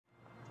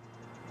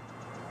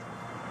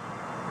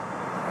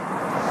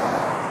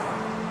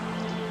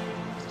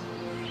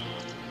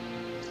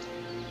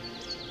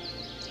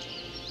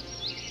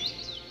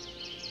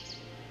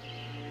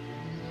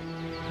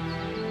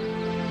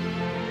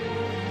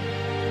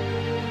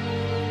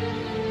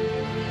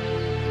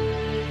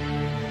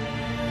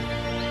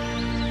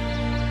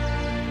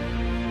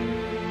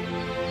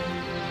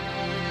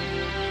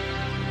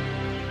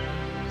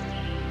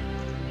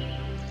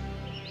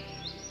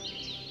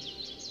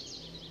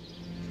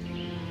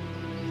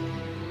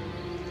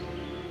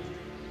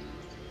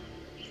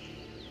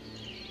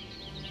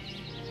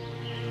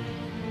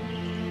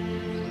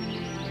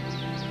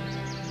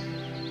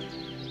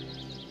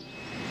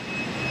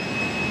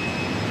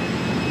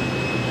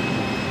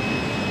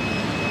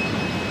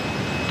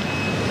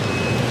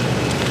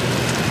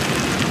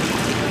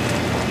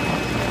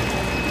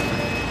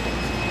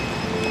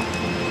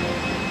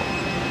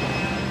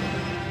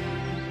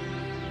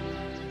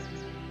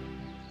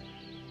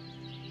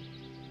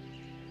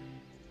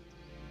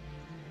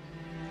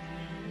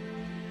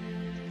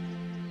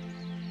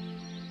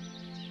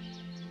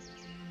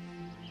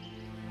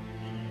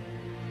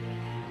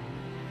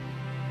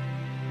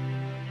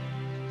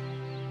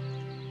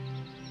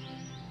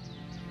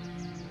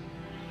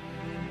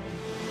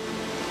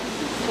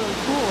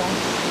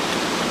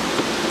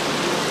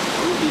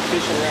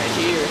vacation right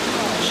here. Oh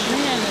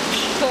man,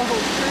 it's so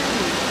pretty.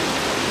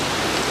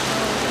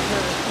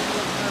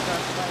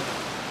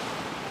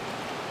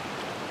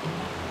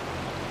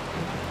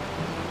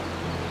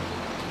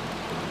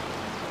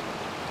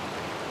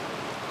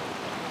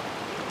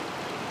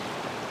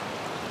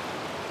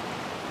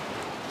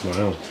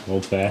 Wow,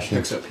 old fashioned.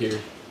 Hooks up here.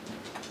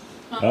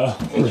 Oh,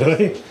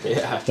 really?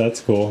 Yeah.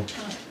 That's cool.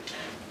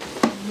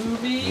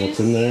 Movies. What's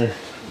in there?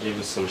 Give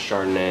us some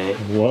Chardonnay.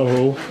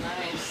 Whoa.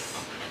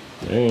 Nice.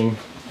 Dang.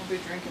 I'll be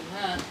drinking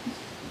that.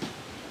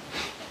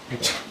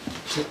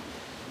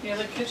 Yeah,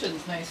 the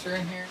kitchen's nicer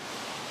in here.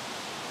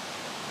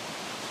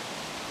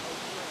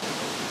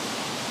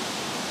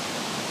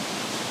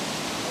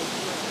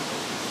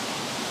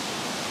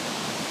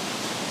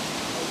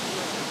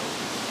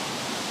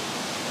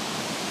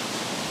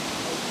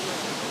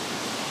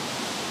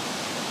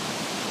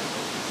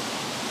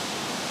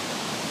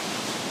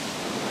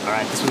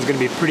 Alright, this one's going to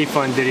be a pretty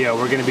fun video.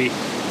 We're going to be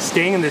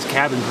staying in this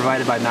cabin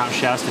provided by Mount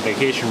Shasta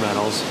Vacation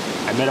Rentals.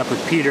 I met up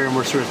with Peter and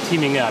we're sort of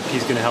teaming up.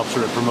 He's going to help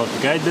sort of promote the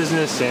guide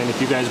business, and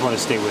if you guys want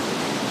to stay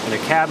in a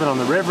cabin on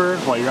the river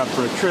while you're up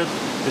for a trip,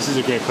 this is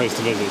a great place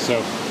to visit.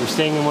 So we're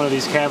staying in one of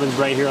these cabins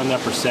right here on the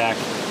Upper Sac,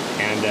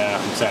 and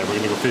I'm excited. We're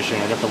going to go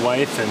fishing. I got the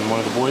wife and one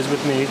of the boys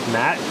with me,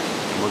 Matt,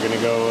 and we're going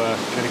to go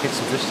try to catch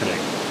some fish today.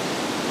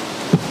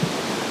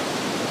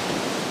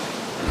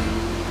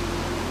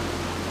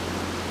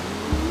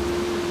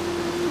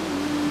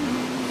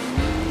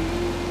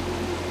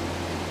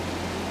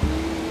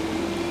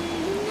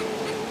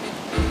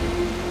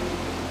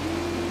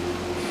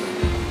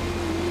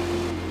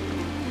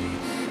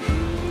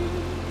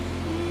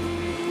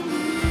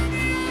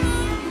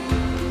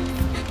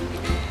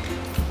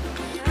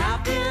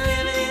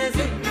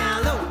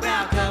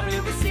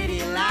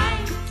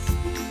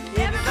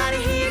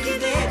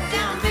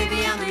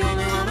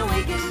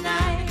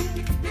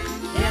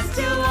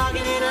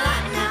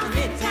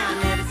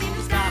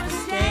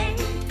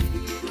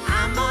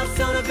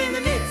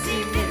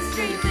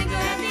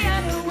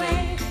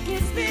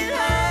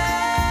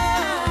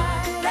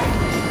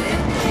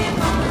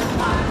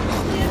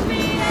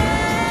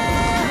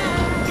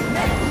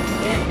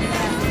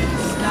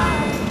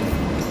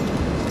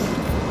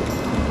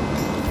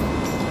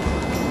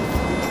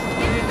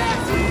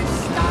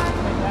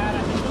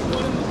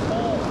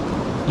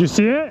 Did you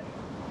see it?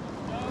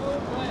 No,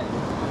 but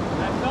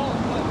I felt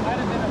it might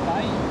have been a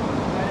bite,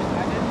 but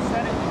I didn't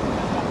set it because it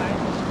was behind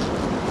me.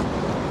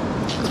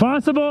 It's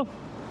possible.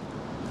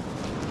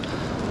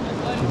 Just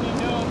letting you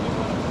know if you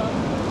want to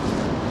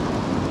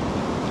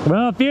come.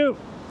 Well,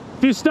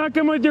 if you stuck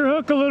him with your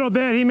hook a little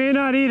bit, he may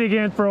not eat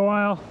again for a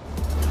while.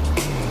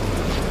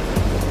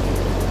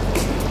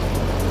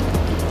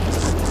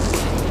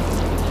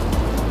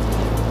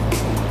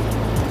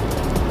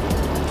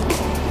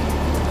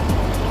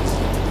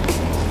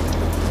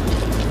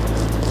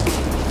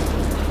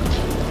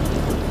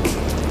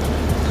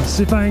 Let's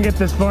see if I can get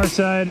this far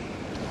side.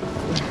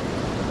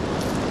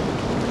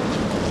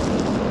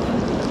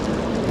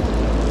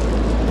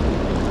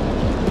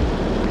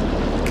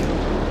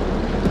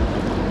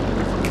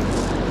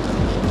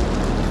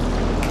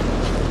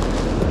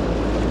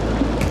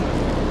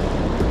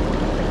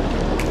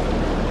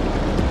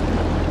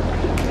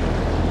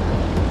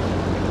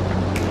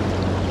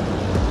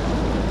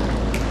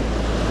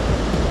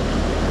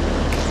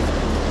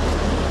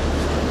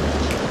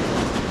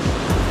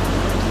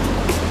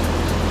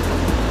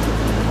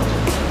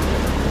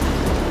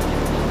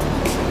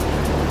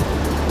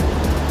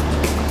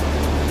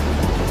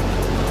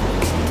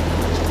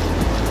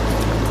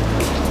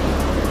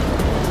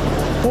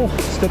 Oh,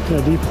 stepped in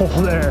a deep hole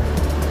there.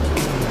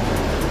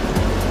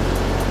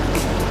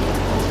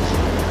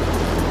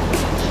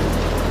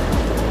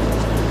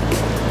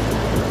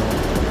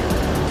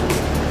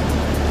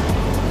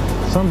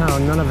 Somehow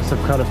none of us have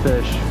caught a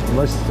fish,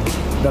 unless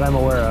that I'm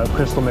aware of.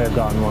 Crystal may have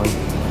gotten one.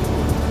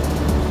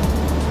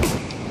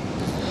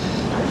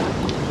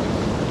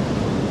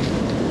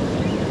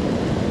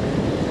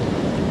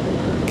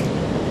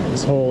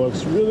 This hole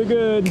looks really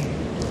good.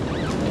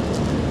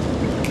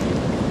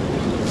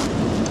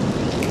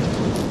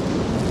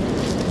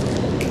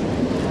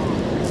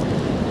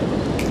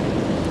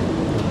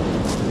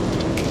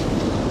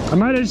 I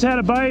might have just had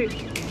a bite.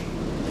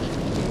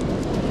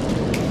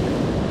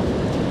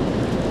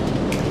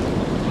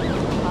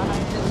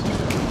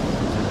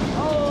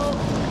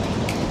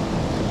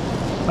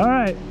 All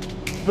right,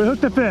 we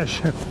hooked the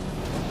fish.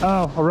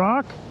 Oh, a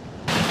rock?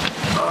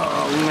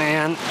 Oh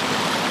man,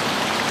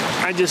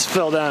 I just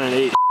fell down and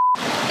ate.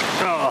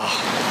 Oh,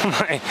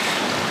 my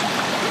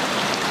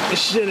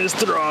shit is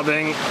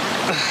throbbing.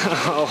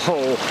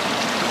 Oh,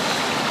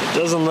 it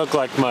doesn't look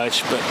like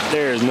much, but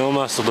there is no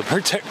muscle to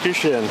protect your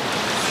shin.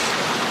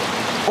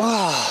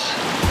 Wow.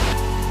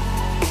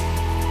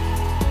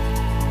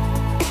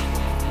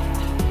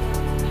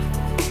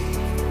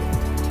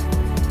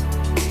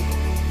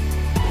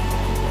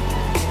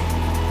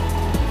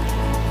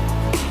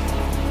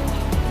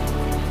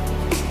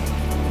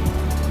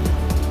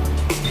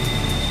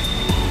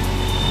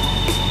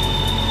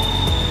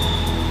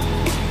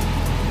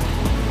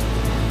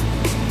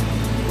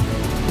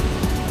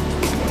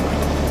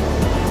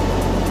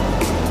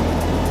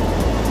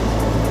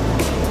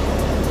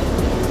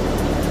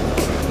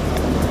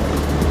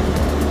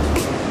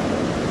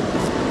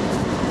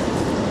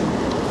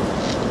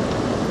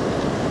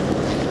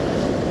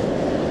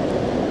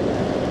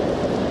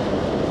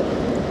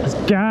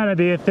 gotta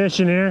be a fish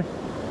in here.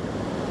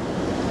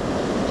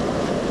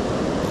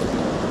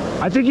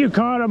 I think you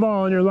caught them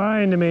all and you're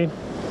lying to me.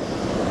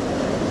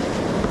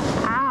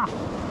 Ah!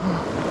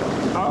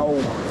 Oh!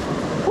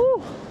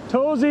 Woo!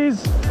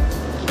 Toesies!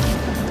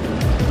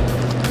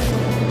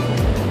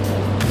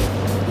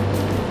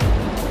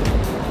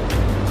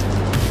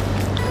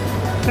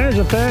 There's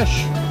a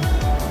fish.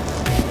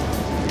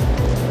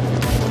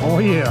 Oh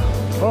yeah.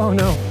 Oh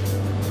no.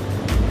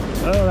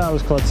 Oh, that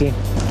was klutzy.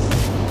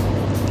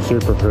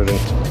 Super pretty.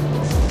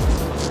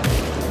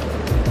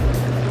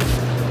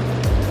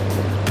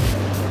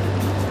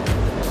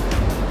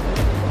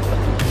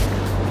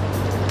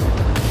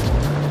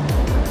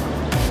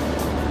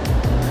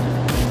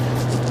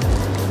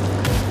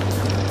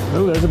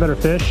 Oh, there's a better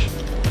fish.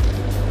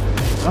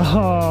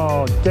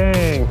 Oh,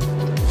 dang.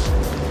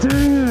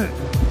 Dang it.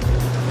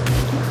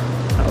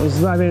 That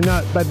was, I mean,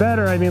 not by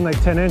better, I mean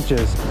like 10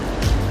 inches.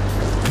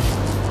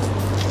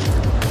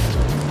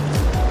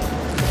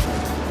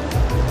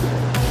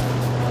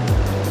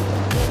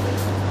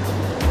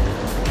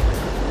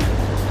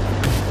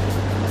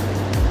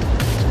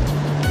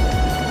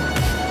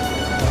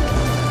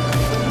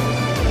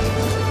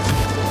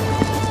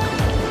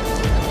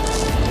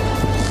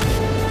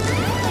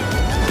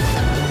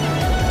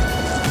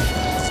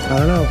 I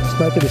don't know, this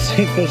might be the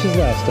same fish as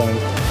last time.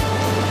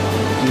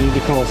 You need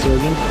to call a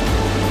surgeon?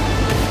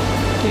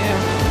 Yeah.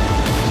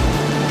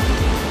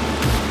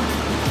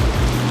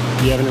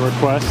 Do you have any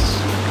requests?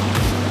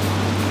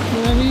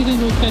 Whatever you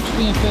think will catch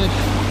me a fish.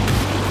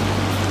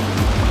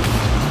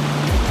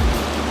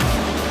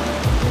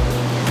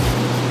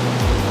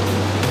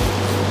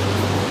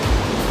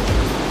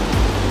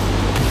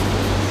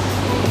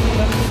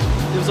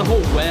 There was a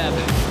whole web.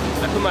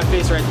 I put my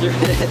face right through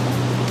it.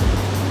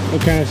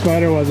 What kind of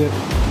spider was it?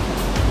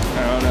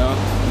 I don't know.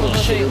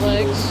 Little sugar 8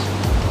 legs. beetles.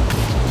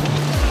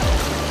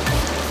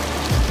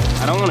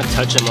 I don't want to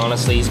touch him,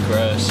 honestly. He's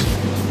gross.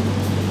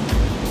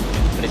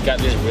 But he's got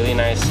this really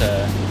nice,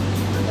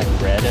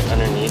 like red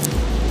underneath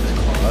his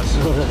claws.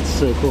 Oh, that's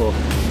so cool.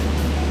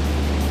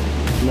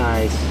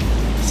 Nice.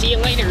 See you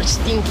later,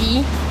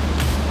 Stinky.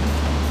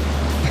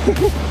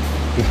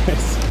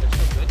 Nice.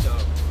 Good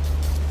job.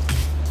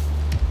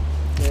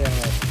 Yeah,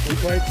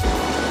 look like...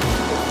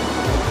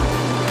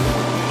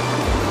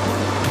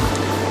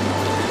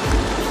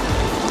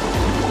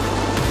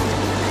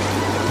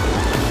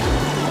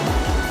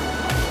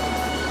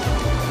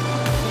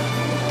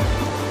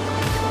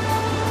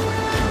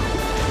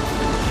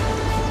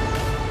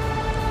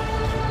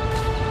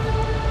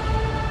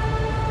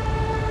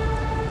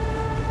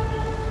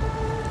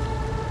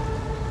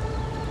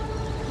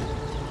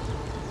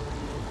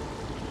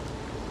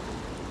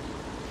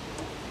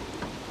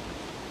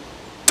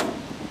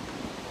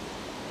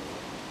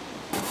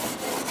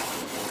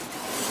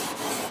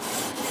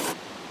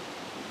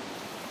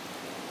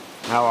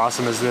 How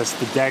awesome is this?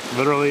 The deck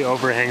literally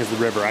overhangs the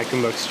river. I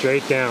can look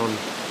straight down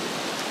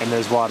and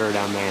there's water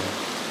down there.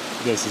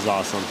 This is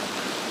awesome.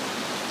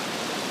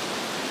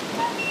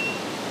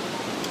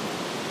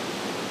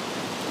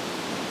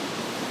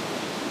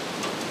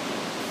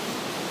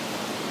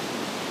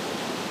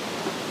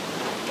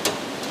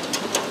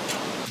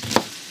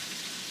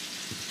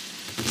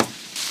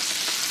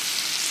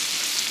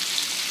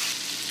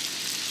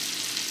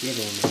 The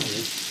other one right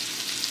here.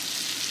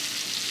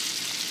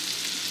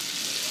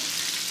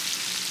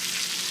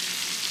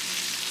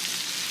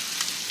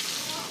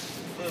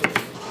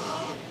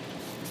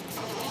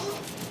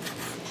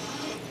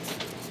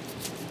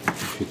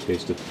 You should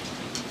taste it.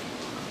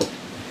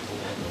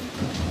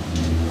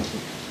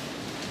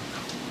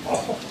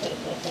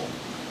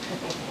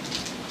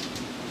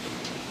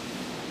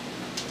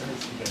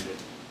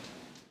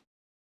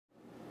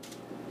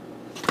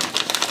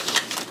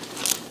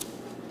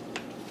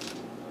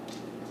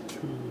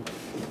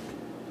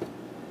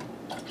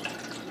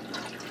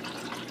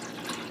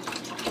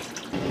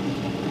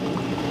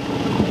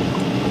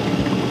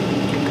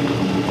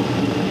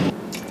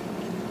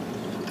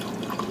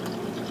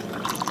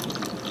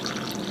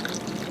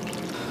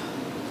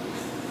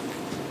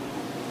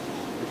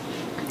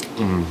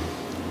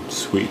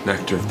 Sweet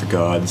nectar of the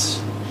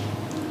gods.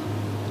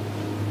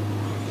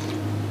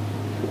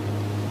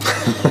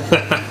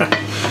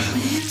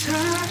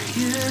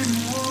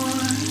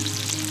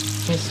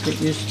 Just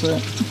get used to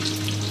it.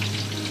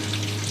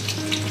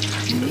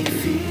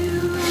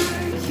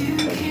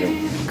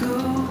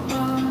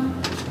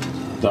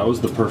 That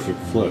was the perfect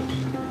flip.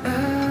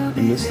 I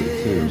missed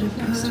it too.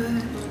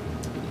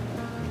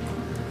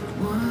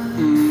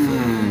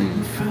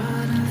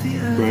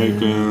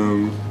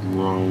 Bacon,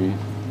 wrong.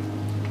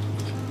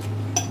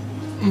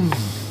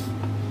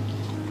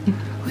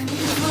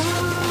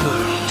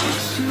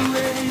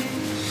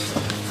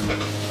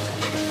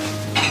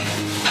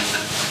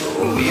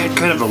 We had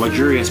kind of a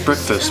luxurious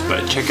breakfast,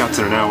 but checkout's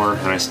in an hour,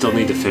 and I still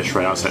need to fish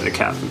right outside the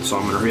cabin, so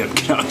I'm gonna hurry up and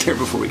get out there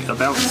before we gotta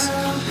bounce.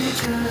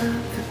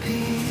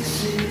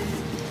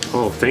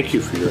 Oh, thank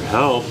you for your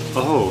help.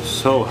 Oh,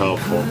 so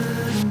helpful.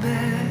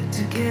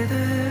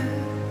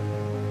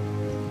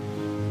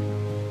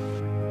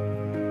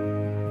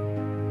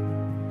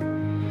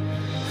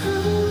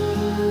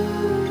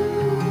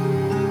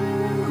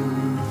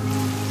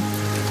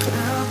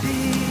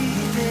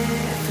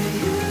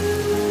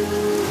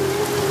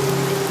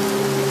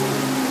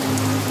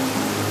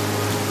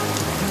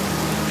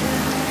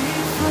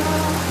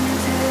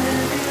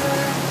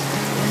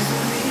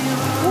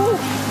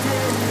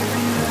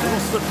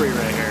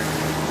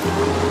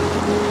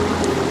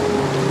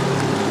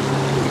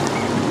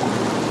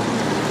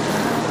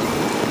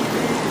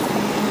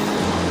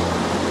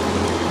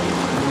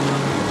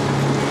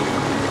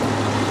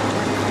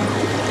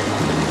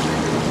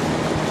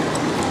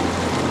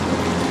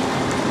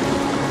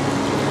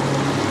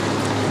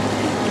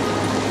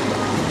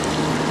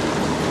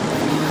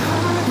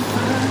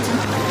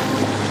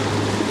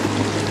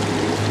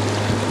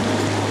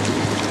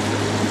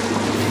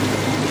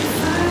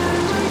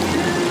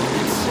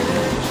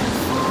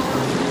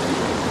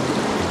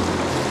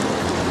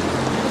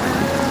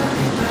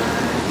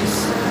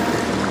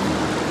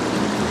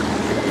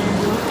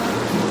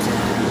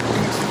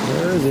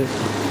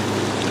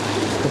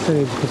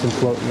 definitely need to put some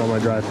floating on my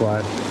dry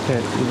fly.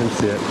 Can't even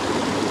see it.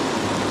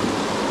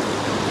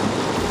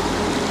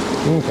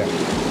 Okay.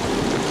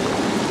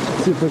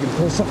 Let's see if we can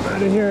pull something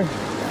out of here.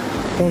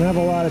 Don't have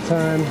a lot of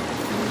time.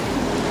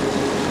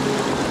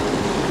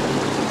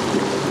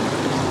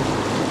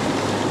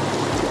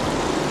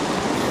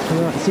 I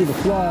cannot see the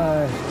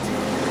fly.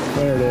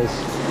 There it is.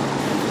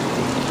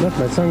 Left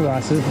my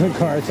sunglasses in the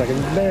car so I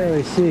can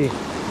barely see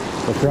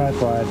the dry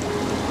fly.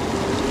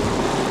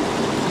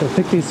 So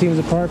pick these seams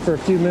apart for a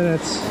few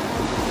minutes.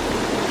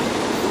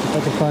 If I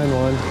can find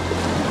one.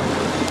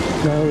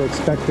 Not really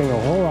expecting a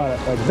whole lot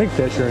of like big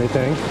fish or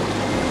anything.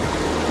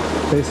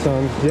 Based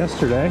on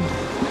yesterday.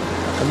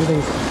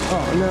 Everything's,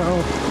 oh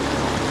no.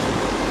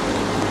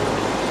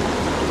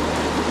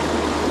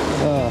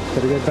 Oh,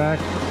 gotta get back.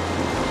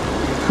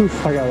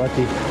 Poof, I got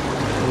lucky.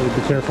 I need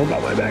to be careful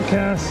about my back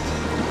cast.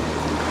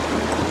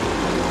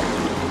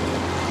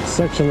 This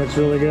section looks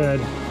really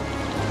good.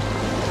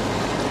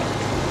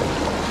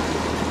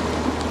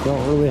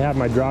 Don't really have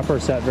my dropper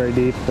set very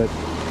deep, but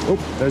oh,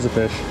 there's a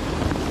fish.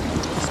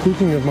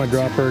 Speaking of my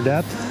dropper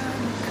depth,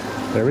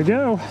 there we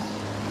go.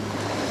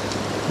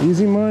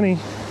 Easy money.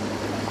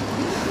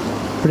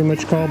 Pretty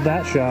much called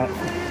that shot.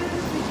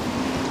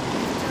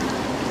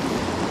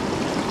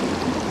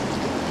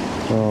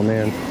 Oh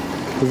man,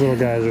 these little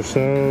guys are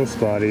so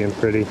spotty and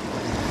pretty.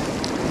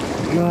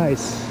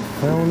 Nice.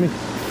 Well,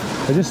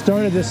 I just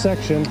started this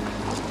section.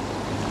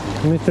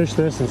 Let me fish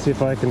this and see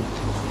if I can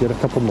get a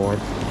couple more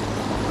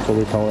before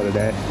we call it a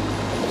day.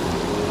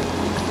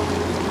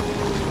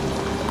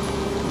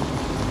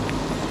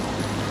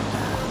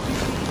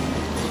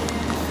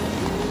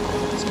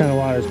 This kind of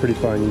water is pretty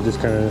fun. You just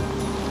kind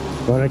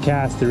of want to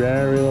cast through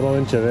every little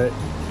inch of it.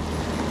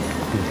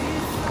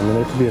 I mean,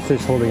 there could be a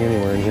fish holding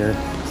anywhere in here.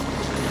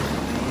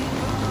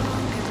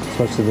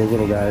 Especially those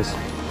little guys.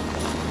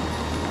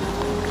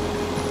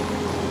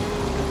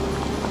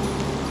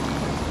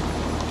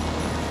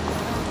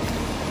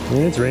 I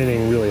mean, it's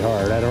raining really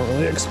hard. I don't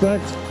really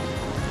expect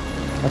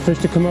a fish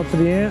to come up for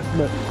the ant,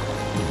 but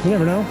you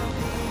never know.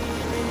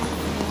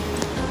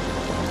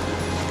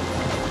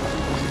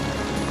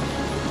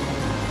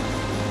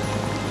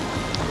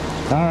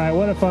 All right,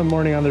 what a fun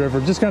morning on the river.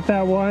 Just got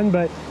that one,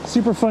 but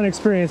super fun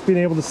experience being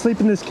able to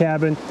sleep in this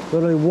cabin,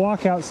 literally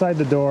walk outside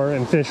the door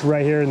and fish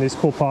right here in these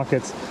cool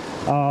pockets.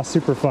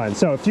 Super fun.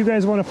 So if you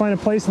guys want to find a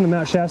place in the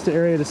Mount Shasta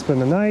area to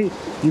spend the night,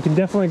 you can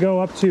definitely go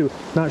up to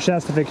Mount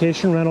Shasta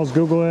Vacation Rentals.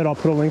 Google it. I'll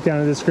put a link down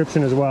in the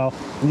description as well.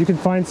 And you can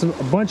find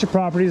a bunch of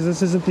properties.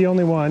 This isn't the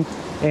only one.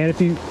 And if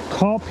you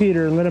call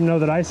Peter and let him know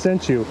that I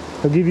sent you,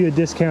 he'll give you a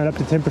discount up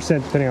to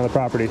 10% depending on the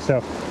property.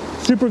 So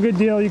super good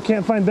deal. You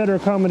can't find better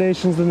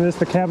accommodations than this.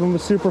 The cabin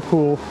was super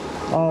cool.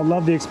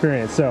 Love the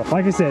experience. So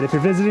like I said, if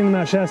you're visiting the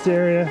Mount Shasta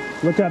area,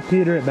 look up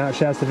Peter at Mount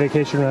Shasta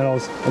Vacation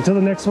Rentals. Until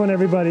the next one,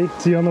 everybody,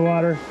 see you on the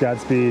water.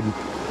 Godspeed.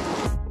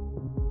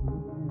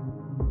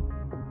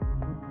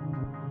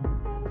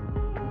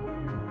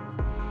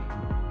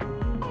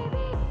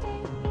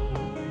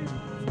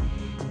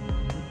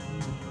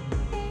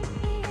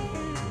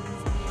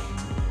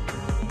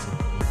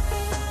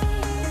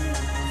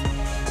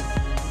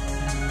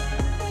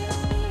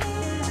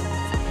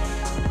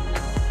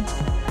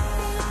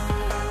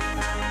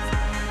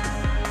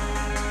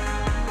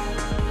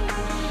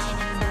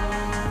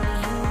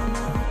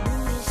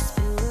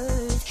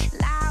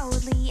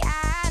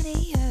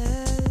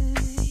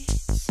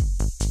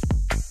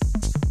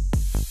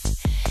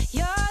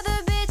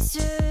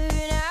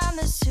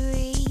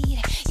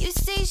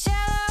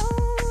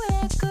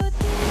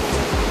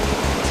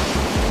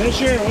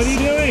 Fisher, what are you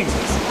doing?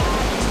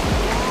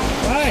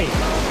 Why?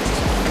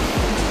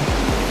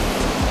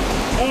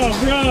 Oh,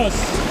 gross.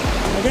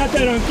 I got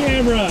that on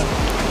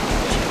camera.